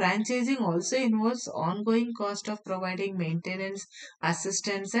 So franchising also involves on going cost of providing maintenance,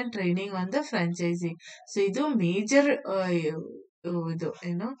 assistance and training on the franchise. So ಇದು ಮೇಜರ್ ಇದು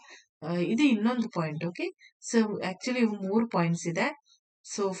ಏನೋ ಇದು ಇನ್ನೊಂದು point. Okay, so actually 3 points ಇದೆ.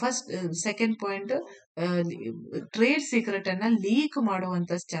 So first second point, trade secret ಅನ್ನ ಲೀಕ್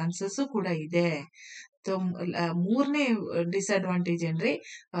ಮಾಡುವಂತ chances ಕೂಡ ಇದೆ. ಮೂರನೇ ಡಿಸ್ಅಡ್ವಾಂಟೇಜ್ ಏನ್ರಿ,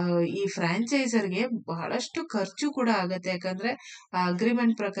 ಈ ಫ್ರಾಂಚೈಸರ್ಗೆ ಬಹಳಷ್ಟು ಖರ್ಚು ಕೂಡ ಆಗತ್ತೆ. ಯಾಕಂದ್ರೆ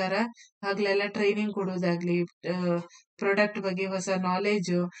ಅಗ್ರಿಮೆಂಟ್ ಪ್ರಕಾರ ಆಗ್ಲೆಲ್ಲ ಟ್ರೈನಿಂಗ್ ಕೊಡೋದಾಗ್ಲಿ, ಪ್ರಾಡಕ್ಟ್ ಬಗ್ಗೆ ಹೊಸ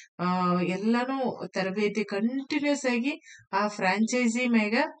ನಾಲೆಜ್, ಎಲ್ಲಾನು ತರಬೇತಿ ಕಂಟಿನ್ಯೂಸ್ ಆಗಿ ಆ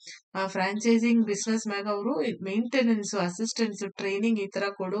ಫ್ರಾಂಚೈಸಿಂಗ್ ಬಿಸ್ನೆಸ್ ಮ್ಯಾಗ ಅವರು ಮೇಂಟೆನೆನ್ಸ್, ಅಸಿಸ್ಟೆನ್ಸ್, ಟ್ರೈನಿಂಗ್ ಈ ತರ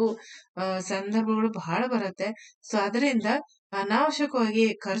ಕೊಡೋ ಸಂದರ್ಭಗಳು ಬಹಳ ಬರುತ್ತೆ. ಸೊ ಅದರಿಂದ ಅನಾವಶ್ಯಕವಾಗಿ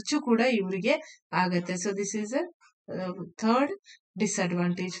ಖರ್ಚು ಕೂಡ ಇವರಿಗೆ ಆಗತ್ತೆ. So this is a third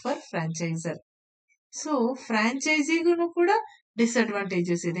disadvantage for ಫ್ರಾಂಚೈಸರ್. So ಫ್ರಾಂಚೈಸಿಗೂ ಕೂಡ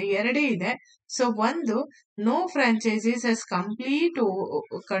ಡಿಸ್ಅಡ್ವಾಂಟೇಜಸ್ ಇದೆ, ಎರಡೇ ಇದೆ. ಸೊ ಒಂದು, no franchises has complete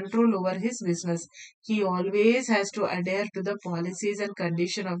control over his business. He always has to adore to the policies and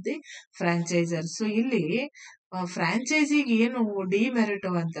condition of the ಫ್ರಾಂಚೈಸರ್. So ಇಲ್ಲಿ ಫ್ರಾಂಚೈಸಿಗೆ ಏನು demerit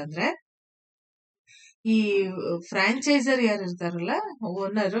ಅಂತಂದ್ರೆ, ಈ ಫ್ರಾಂಚೈಸರ್ ಯಾರು ಇರ್ತಾರಲ್ಲ,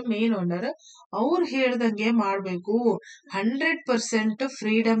 ಓನರ್, ಮೇನ್ ಓನರ್, ಅವ್ರು ಹೇಳ್ದಂಗೆ ಮಾಡ್ಬೇಕು, 100%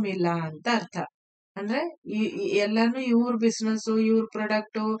 ಫ್ರೀಡಮ್ ಇಲ್ಲ ಅಂತ ಅರ್ಥ. ಅಂದ್ರೆ ಎಲ್ಲಾನು ಇವ್ರ ಬಿಸ್ನೆಸ್, ಇವ್ರ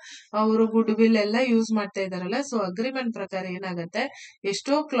ಪ್ರಾಡಕ್ಟ್, ಅವರು ಗುಡ್ ವಿಲ್ ಎಲ್ಲ ಯೂಸ್ ಮಾಡ್ತಾ ಇದಾರಲ್ಲ. ಸೊ ಅಗ್ರಿಮೆಂಟ್ ಪ್ರಕಾರ ಏನಾಗತ್ತೆ,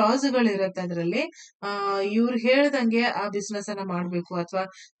 ಎಷ್ಟೋ ಕ್ಲಾಸ್ಗಳು ಇರತ್ತೆ ಅದ್ರಲ್ಲಿ. ಇವ್ರು ಹೇಳ್ದಂಗೆ ಆ ಬಿಸ್ನೆಸ್ ಅನ್ನ ಮಾಡ್ಬೇಕು ಅಥವಾ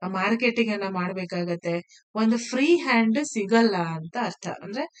ಮಾರ್ಕೆಟಿಂಗ್ ಅನ್ನ ಮಾಡ್ಬೇಕಾಗತ್ತೆ. ಒಂದು ಫ್ರೀ ಹ್ಯಾಂಡ್ ಸಿಗಲ್ಲ ಅಂತ ಅರ್ಥ.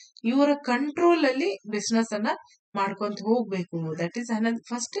 ಅಂದ್ರೆ ಇವರ ಕಂಟ್ರೋಲ್ ಅಲ್ಲಿ ಬಿಸ್ನೆಸ್ ಅನ್ನ ಮಾಡ್ಕೊಂತ ಹೋಗ್ಬೇಕು. That is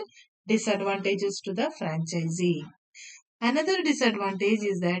first disadvantages to the franchisee. Another disadvantage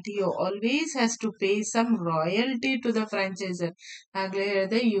is that he always has to pay some royalty to the franchisor. ಆಗ್ಲೇ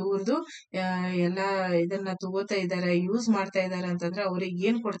ಹೇಳಿದೆ, ಇವ್ರದ್ದು ಎಲ್ಲ ಇದನ್ನ ತಗೋತಾ ಇದಾರೆ, ಯೂಸ್ ಮಾಡ್ತಾ ಇದಾರೆ ಅಂತಂದ್ರೆ ಅವ್ರಿಗೆ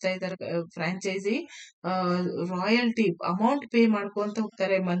ಏನ್ ಕೊಡ್ತಾ ಇದಾರೆ ಫ್ರಾಂಚೈಸಿ, ರಾಯಲ್ಟಿ ಅಮೌಂಟ್ ಪೇ ಮಾಡ್ಕೊಂತ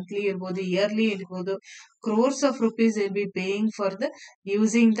ಹೋಗ್ತಾರೆ. ಮಂತ್ಲಿ ಇರ್ಬೋದು, ಇಯರ್ಲಿ ಇರ್ಬೋದು, crores of rupees will be paying for the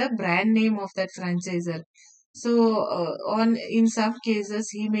using the brand name of that franchisor. So in some cases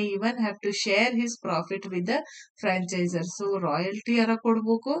he may even have to share his profit with the franchisor. So royalty ಯಾರ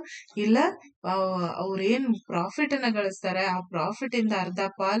ಕೊಡ್ಬೇಕು, ಇಲ್ಲ ಅವ್ರೇನ್ profit ಅನ್ನ ಗಳಿಸ್ತಾರೆ ಆ profit ಇಂದ ಅರ್ಧ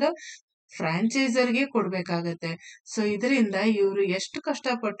ಪಾಲು ಫ್ರಾಂಚೈಸರ್ಗೆ ಕೊಡ್ಬೇಕಾಗತ್ತೆ. So ಇದರಿಂದ ಇವರು ಎಷ್ಟು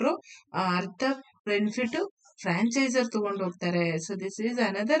ಕಷ್ಟಪಟ್ರು ಅರ್ಧ ಬೆನಿಫಿಟ್ ಫ್ರಾಂಚೈಸರ್ ತಗೊಂಡು ಹೋಗ್ತಾರೆ. So this is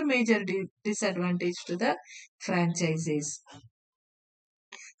another major disadvantage to the franchisees.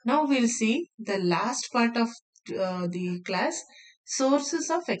 Now we'll see the last part of the class, sources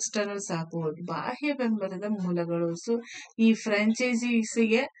of external support. ಬಾಹ್ಯ ಬೆಂಬಲದ ಮೂಲಗಳು. ಸೊ ಈ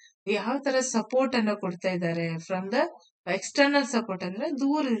ಫ್ರಾಂಚೈಸೀಸ್ಗೆ ಯಾವ ತರ ಸಪೋರ್ಟ್ ಅನ್ನ ಕೊಡ್ತಾ ಇದ್ದಾರೆ ಫ್ರಮ್ ದ ಎಕ್ಸ್ಟರ್ನಲ್ ಸಪೋರ್ಟ್, ಅಂದ್ರೆ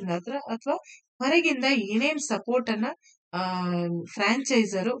ದೂರದಿಂದ ಅಥವಾ ಹೊರಗಿಂದ ಏನೇನ್ ಸಪೋರ್ಟ್ ಅನ್ನ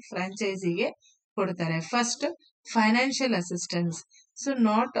ಫ್ರಾಂಚೈಸಿಗೆ ಕೊಡ್ತಾರೆ. First, financial assistance. So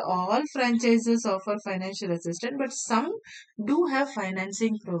not all franchises offer financial assistance, but some do have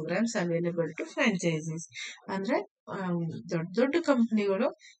financing programs available to franchisees. ಅಂದ್ರೆ ದೊಡ್ಡ ದೊಡ್ಡ ಕಂಪನಿಗಳು,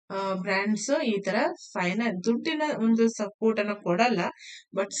 ಬ್ರ್ಯಾಂಡ್ಸ್ ಈ ತರ ದುಡ್ಡಿನ ಒಂದು ಸಪೋರ್ಟ್ ಅನ್ನ ಕೊಡಲ್ಲ.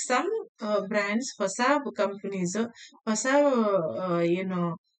 ಬಟ್ ಸಮ್ ಬ್ರ್ಯಾಂಡ್ಸ್, ಹೊಸ ಕಂಪನೀಸ್, ಹೊಸ ಏನು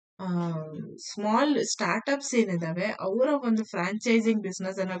ಸ್ಮಾಲ್ ಸ್ಟಾರ್ಟ್ಅಪ್ಸ್ ಏನಿದಾವೆ ಅವರ ಒಂದು ಫ್ರಾಂಚೈಸಿಂಗ್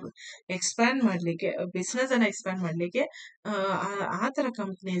ಬಿಸ್ನೆಸ್ ಅನ್ನ ಎಕ್ಸ್ಪ್ಯಾಂಡ್ ಮಾಡ್ಲಿಕ್ಕೆ ಆ ತರ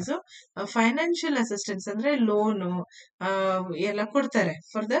ಕಂಪನೀಸ್ ಫೈನಾನ್ಷಿಯಲ್ ಅಸಿಸ್ಟೆನ್ಸ್ ಅಂದ್ರೆ ಲೋನು ಎಲ್ಲ ಕೊಡ್ತಾರೆ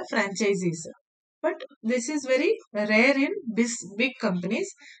for the franchises. But this is very rare in big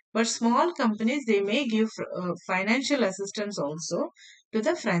companies, but small companies they may give financial assistance also to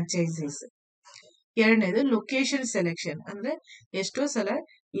the franchisees. ಎರಡನೇದು ಲೊಕೇಶನ್ ಸೆಲೆಕ್ಷನ್. ಅಂದ್ರೆ ಎಷ್ಟೋ ಸಲ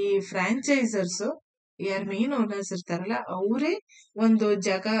ಈ ಫ್ರಾಂಚೈಸರ್ಸ್ ಯಾರ್ ಮೇನ್ ಓನರ್ಸ್ ಇರ್ತಾರಲ್ಲ ಅವರೇ ಒಂದು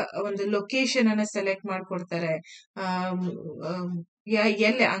ಒಂದು ಲೊಕೇಶನ್ ಅನ್ನ ಸೆಲೆಕ್ಟ್ ಮಾಡ್ಕೊಡ್ತಾರೆ.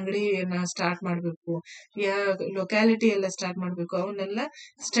 ಎಲ್ಲಿ ಅಂಗಡಿಯನ್ನ ಸ್ಟಾರ್ಟ್ ಮಾಡ್ಬೇಕು, ಲೊಕ್ಯಾಲಿಟಿ ಎಲ್ಲ ಸ್ಟಾರ್ಟ್ ಮಾಡ್ಬೇಕು, ಅವನ್ನೆಲ್ಲ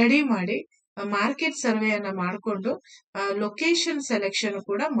ಸ್ಟಡಿ ಮಾಡಿ ಮಾರ್ಕೆಟ್ ಸರ್ವೆಯನ್ನ ಮಾಡ್ಕೊಂಡು ಲೊಕೇಶನ್ ಸೆಲೆಕ್ಷನ್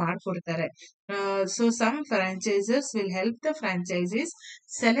ಕೂಡ ಮಾಡ್ಕೊಡ್ತಾರೆ. So some franchisers will help the franchisees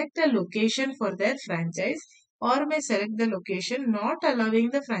select a location for their franchise, or may select the location not allowing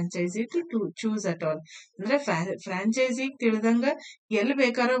the franchisee to choose at all. ಅಂದ್ರೆ franchise ತಿಳಿದಂಗ ಎಲ್ಲಿ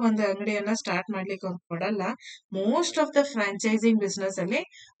ಬೇಕಾದ್ರೂ ಒಂದು ಅಂಗಡಿಯನ್ನ start ಮಾಡ್ಲಿಕ್ಕೆ ಅವ್ರು ಕೊಡಲ್ಲ. Most of the franchising business ಅಲ್ಲಿ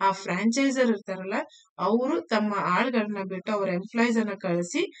ಆ ಫ್ರಾಂಚೈಸರ್ ಇರ್ತಾರಲ್ಲ ಅವರು ತಮ್ಮ ಆಳ್ಗಳನ್ನ ಬಿಟ್ಟು ಅವ್ರ ಎಂಪ್ಲಾಯೀಸ್ ಅನ್ನ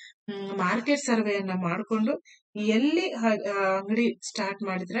ಕಳಿಸಿ ಮಾರ್ಕೆಟ್ ಸರ್ವೆಯನ್ನ ಮಾಡ್ಕೊಂಡು ಎಲ್ಲಿ ಅಂಗಡಿ ಸ್ಟಾರ್ಟ್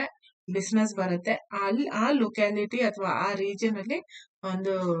ಮಾಡಿದ್ರೆ ಬಿಸ್ನೆಸ್ ಬರುತ್ತೆ ಆ ಲೊಕ್ಯಾಲಿಟಿ ಅಥವಾ ಆ ರೀಜನ್ ಅಲ್ಲಿ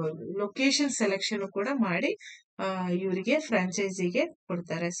ಒಂದು ಲೊಕೇಶನ್ ಸೆಲೆಕ್ಷನ್ ಕೂಡ ಮಾಡಿ ಇವರಿಗೆ ಫ್ರಾಂಚೈಸಿಗೆ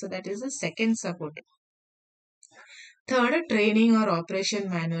ಕೊಡ್ತಾರೆ. So that is the second support. Third, training R operation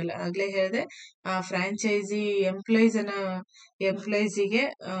manual. ಆಗ್ಲೇ ಹೇಳಿದೆ, ಫ್ರಾಂಚೈಸಿ ಎಂಪ್ಲಾಯೀಸಿಗೆ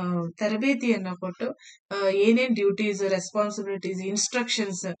ತರಬೇತಿಯನ್ನ ಕೊಟ್ಟು ಏನೇನ್ ಡ್ಯೂಟೀಸ್, ರೆಸ್ಪಾನ್ಸಿಬಿಲಿಟೀಸ್,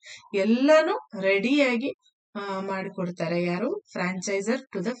 ಇನ್ಸ್ಟ್ರಕ್ಷನ್ಸ್ ಎಲ್ಲಾನು ರೆಡಿಯಾಗಿ ಮಾಡಿಕೊಡ್ತಾರೆ. ಯಾರು? ಫ್ರಾಂಚೈಸರ್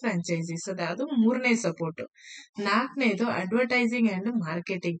ಟು ದ ಫ್ರಾಂಚೈಸಿ. ಸೊ ಅದು ಮೂರನೇ ಸಪೋರ್ಟ್. ನಾಲ್ಕನೇದು ಅಡ್ವರ್ಟೈಸಿಂಗ್ ಅಂಡ್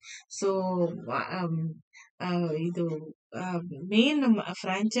ಮಾರ್ಕೆಟಿಂಗ್. ಸೊ ಇದು main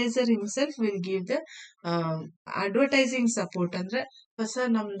ಫ್ರಾಂಚೈಸರ್ himself will give the advertising support. ಅಂದ್ರೆ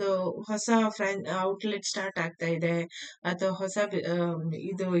ನಮ್ದು ಹೊಸ ಔಟ್ಲೆಟ್ ಸ್ಟಾರ್ಟ್ ಆಗ್ತಾ ಇದೆ ಅಥವಾ ಹೊಸ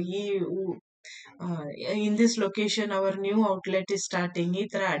ಇದು in this location our new outlet is starting, ಈ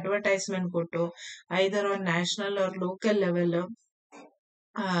ತರ ಅಡ್ವರ್ಟೈಸ್ಮೆಂಟ್ ಕೊಟ್ಟು ಐದರ್ on national R local level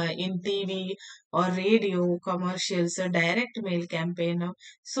in TV or radio commercials, direct mail campaign,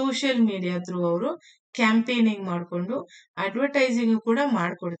 social media through ಅವರು ಕ್ಯಾಂಪೇನಿಂಗ್ ಮಾಡ್ಕೊಂಡು ಅಡ್ವರ್ಟೈಸಿಂಗ್ ಕೂಡ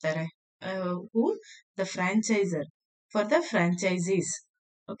ಮಾಡ್ಕೊಡ್ತಾರೆ. ಹೂ? The ಫ್ರಾಂಚೈಸರ್ for the franchises.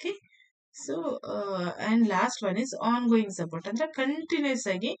 Okay, so and last one is on going support ಅಂದ್ರೆ continuous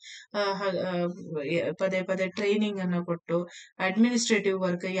ಆಗಿ ಪದೇ ಪದೇ training ಅನ್ನು ಕೊಟ್ಟು ಅಡ್ಮಿನಿಸ್ಟ್ರೇಟಿವ್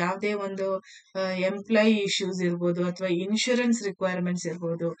ವರ್ಕ್ ಯಾವುದೇ ಒಂದು ಎಂಪ್ಲಾಯಿ ಇಶ್ಯೂಸ್ ಇರ್ಬೋದು ಅಥವಾ ಇನ್ಶೂರೆನ್ಸ್ ರಿಕ್ವೈರ್ಮೆಂಟ್ಸ್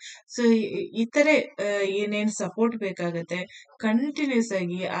ಇರ್ಬೋದು. ಸೊ ಇತರೆ ಏನೇನ್ ಸಪೋರ್ಟ್ ಬೇಕಾಗತ್ತೆ ಕಂಟಿನ್ಯೂಸ್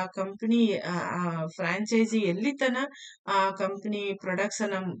ಆಗಿ ಆ ಕಂಪನಿ ಫ್ರಾಂಚೈಸಿ ಎಲ್ಲಿ ತನ ಆ ಕಂಪನಿ ಪ್ರಾಡಕ್ಟ್ಸ್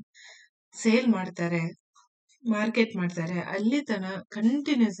ಅನ್ನ ಸೇಲ್ ಮಾಡ್ತಾರೆ, ಮಾರ್ಕೆಟ್ ಮಾಡ್ತಾರೆ, ಅಲ್ಲಿ ತನ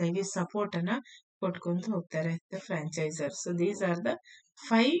ಕಂಟಿನ್ಯೂಸ್ ಆಗಿ ಸಪೋರ್ಟ್ ಅನ್ನ ಕೊಟ್ಕೊಂತ ಹೋಗ್ತಾರೆ the ಫ್ರಾಂಚೈಸರ್. So these are the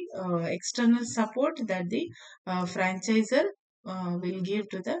 5 external support that the franchisor will give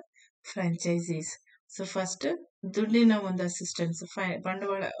to the franchisees. So first ದುಡ್ಡಿನ ಒಂದು ಅಸಿಸ್ಟೆನ್ಸ್,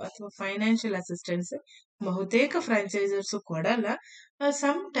 ಬಂಡವಾಳ ಅಥವಾ ಫೈನಾನ್ಷಿಯಲ್ ಅಸಿಸ್ಟೆನ್ಸ್ ಬಹುತೇಕ ಫ್ರಾಂಚೈಸರ್ಸ್ ಕೊಡಲ್ಲ.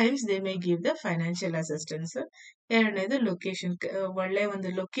 Some times they may give the financial assistance. ಎರಡನೇದು ಲೊಕೇಶನ್, ಒಳ್ಳೆ ಒಂದು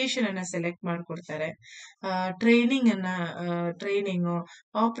ಲೊಕೇಶನ್ ಅನ್ನ ಸೆಲೆಕ್ಟ್ ಮಾಡ್ಕೊಡ್ತಾರೆ. ಟ್ರೈನಿಂಗ್,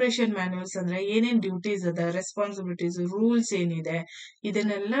 ಆಪರೇಷನ್ ಮ್ಯಾನ್ಯಲ್ಸ್ ಅಂದ್ರೆ ಏನೇನ್ ಡ್ಯೂಟೀಸ್ ಅದ, ರೆಸ್ಪಾನ್ಸಿಬಿಲಿಟೀಸ್, ರೂಲ್ಸ್ ಏನಿದೆ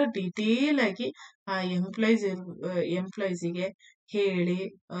ಇದನ್ನೆಲ್ಲ ಡೀಟೇಲ್ ಆಗಿ ಆ ಎಂಪ್ಲಾಯ್ಸಿಗೆ ಹೇಳಿ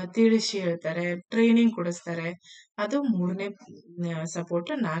ತಿಳಿಸಿ ಹೇಳ್ತಾರೆ, ಟ್ರೈನಿಂಗ್ ಕೊಡಿಸ್ತಾರೆ. ಅದು ಮೂರನೇ ಸಪೋರ್ಟ್.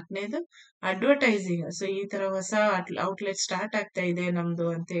 ನಾಲ್ಕನೇದು ಅಡ್ವರ್ಟೈಸಿಂಗ್. ಸೊ ಈ ತರ ಹೊಸ ಔಟ್ಲೆಟ್ ಸ್ಟಾರ್ಟ್ ಆಗ್ತಾ ಇದೆ ನಮ್ದು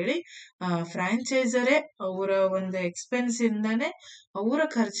ಅಂತ ಹೇಳಿ ಫ್ರಾಂಚೈಸರೇ ಅವರ ಒಂದು ಎಕ್ಸ್ಪೆನ್ಸ್ ಇಂದಾನೆ ಅವರ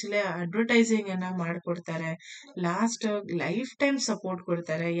ಖರ್ಚಲ್ಲೇ ಅಡ್ವರ್ಟೈಸಿಂಗ್ ಅನ್ನ ಮಾಡ್ಕೊಡ್ತಾರೆ. ಲಾಸ್ಟ್ ಲೈಫ್ ಟೈಮ್ ಸಪೋರ್ಟ್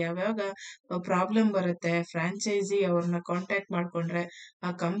ಕೊಡ್ತಾರೆ. ಯಾವಾಗ ಪ್ರಾಬ್ಲಮ್ ಬರುತ್ತೆ ಫ್ರಾಂಚೈಸಿ ಅವ್ರನ್ನ ಕಾಂಟ್ಯಾಕ್ಟ್ ಮಾಡ್ಕೊಂಡ್ರೆ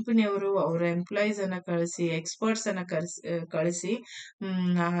ಆ ಕಂಪನಿಯವರು ಅವರ ಎಂಪ್ಲಾಯೀಸ್ ಅನ್ನ ಕಳಿಸಿ, ಎಕ್ಸ್ಪರ್ಟ್ಸ್ ಅನ್ನ ಕಳಿಸಿ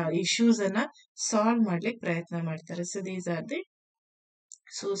ಆ ಇಶ್ಯೂಸ್ ಅನ್ನ ಸಾಲ್ವ್ ಮಾಡ್ಲಿಕ್ಕೆ ಪ್ರಯತ್ನ ಮಾಡ್ತಾರೆ. So these are the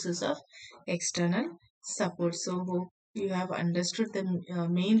sources of external support. So hope you have understood the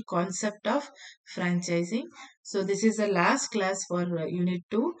main concept of franchising. So this is the last class for unit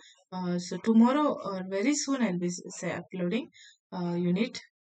 2. So tomorrow or very soon I'll be uploading unit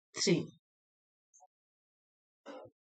 3.